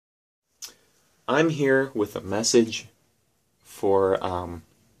I'm here with a message for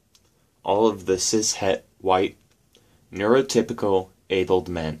all of the cishet white neurotypical abled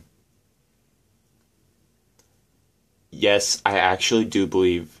men. Yes, I actually do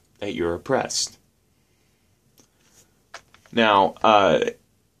believe that you're oppressed. Now,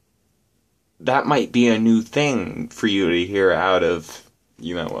 that might be a new thing for you to hear out of,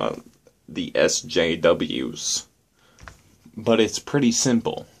 the SJWs. But it's pretty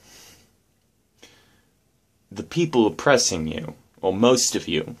simple. The people oppressing you, well, most of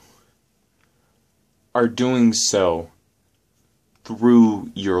you, are doing so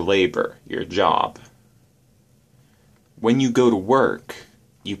through your labor, your job. When you go to work,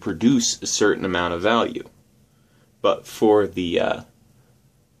 you produce a certain amount of value. But for the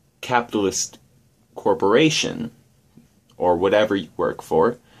capitalist corporation, or whatever you work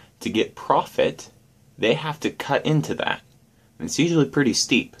for, to get profit, they have to cut into that. And it's usually pretty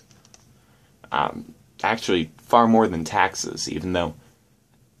steep. Actually, far more than taxes, even though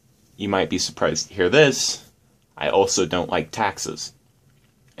you might be surprised to hear this. I also don't like taxes.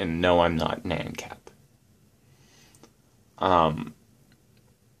 And no, I'm not an ANCAP.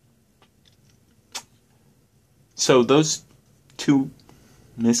 So those two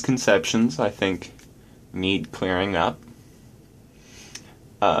misconceptions, I think, need clearing up.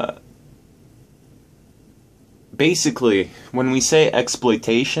 Basically, when we say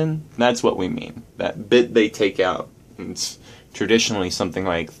exploitation, that's what we mean. That bit they take out. It's traditionally something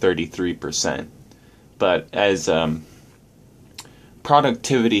like 33%. But as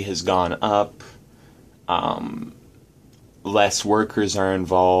productivity has gone up, less workers are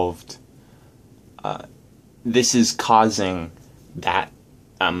involved, this is causing that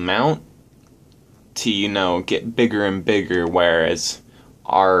amount to, get bigger and bigger, whereas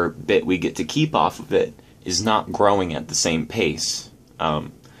our bit we get to keep off of it is not growing at the same pace.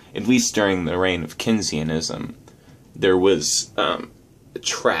 At least during the reign of Keynesianism, there was a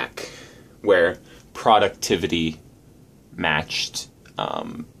track where productivity matched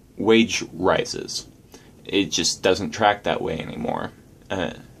wage rises. It just doesn't track that way anymore.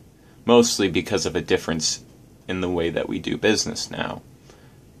 Mostly because of a difference in the way that we do business now.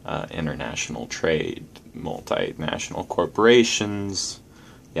 International trade, multinational corporations,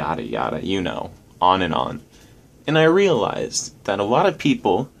 yada yada, on and on. And I realized that a lot of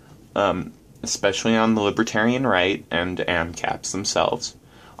people, especially on the libertarian right and ANCAPs themselves,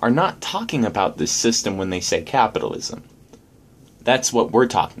 are not talking about this system when they say capitalism. That's what we're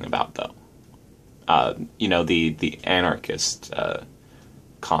talking about, though. The anarchist,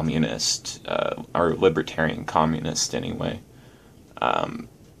 communist, or libertarian communist, anyway,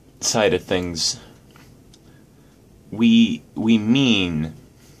 side of things. We mean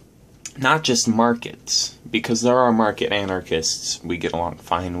not just markets, because there are market anarchists we get along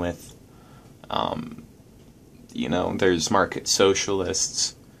fine with. There's market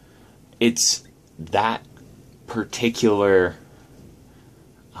socialists. It's that particular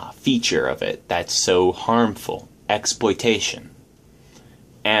feature of it that's so harmful, exploitation.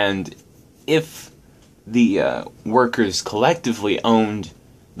 And if the workers collectively owned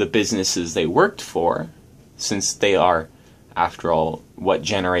the businesses they worked for, since they are, after all, what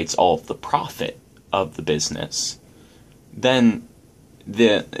generates all of the profit of the business, then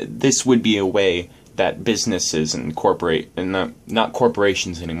this would be a way that businesses and not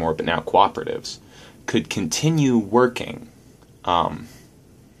corporations anymore, but now cooperatives, could continue working,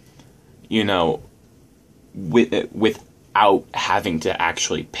 without having to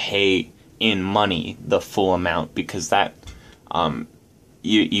actually pay in money the full amount, because that,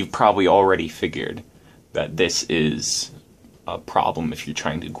 you've probably already figured that this is a problem if you're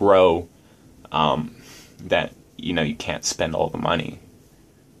trying to grow, that, you can't spend all the money,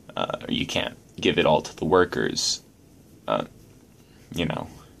 you can't give it all to the workers, and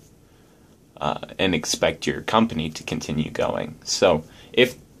expect your company to continue going. So,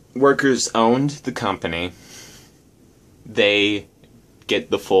 if workers owned the company, they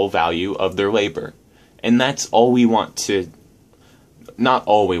get the full value of their labor. And that's all we want to, not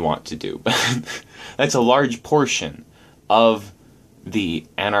all we want to do, but that's a large portion of the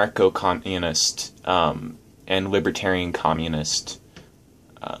anarcho-communist and libertarian communist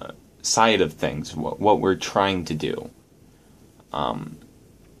side of things, what we're trying to do.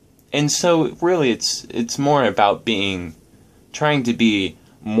 And so really it's more about trying to be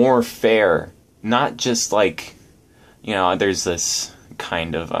more fair, not just like, there's this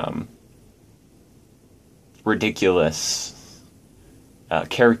kind of ridiculous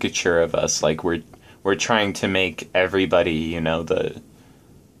caricature of us, like we're trying to make everybody,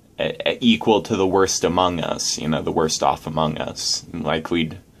 equal to the worst among us, the worst off among us. Like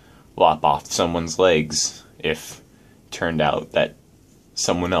we'd lop off someone's legs if it turned out that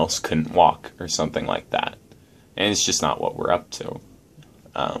someone else couldn't walk or something like that. And it's just not what we're up to.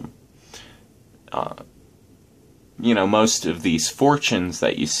 Most of these fortunes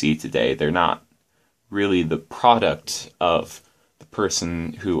that you see today, they're not really the product of the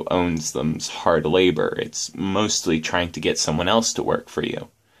person who owns them's hard labor. It's mostly trying to get someone else to work for you.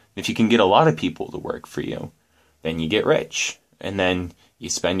 If you can get a lot of people to work for you, then you get rich. And then you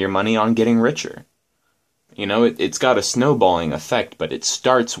spend your money on getting richer. It's got a snowballing effect, but it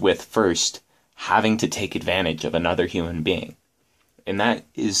starts with first having to take advantage of another human being. And that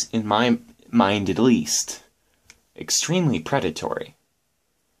is, in my mind at least, extremely predatory.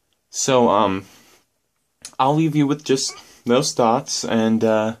 So, I'll leave you with just those thoughts, and,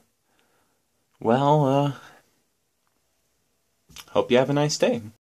 hope you have a nice day.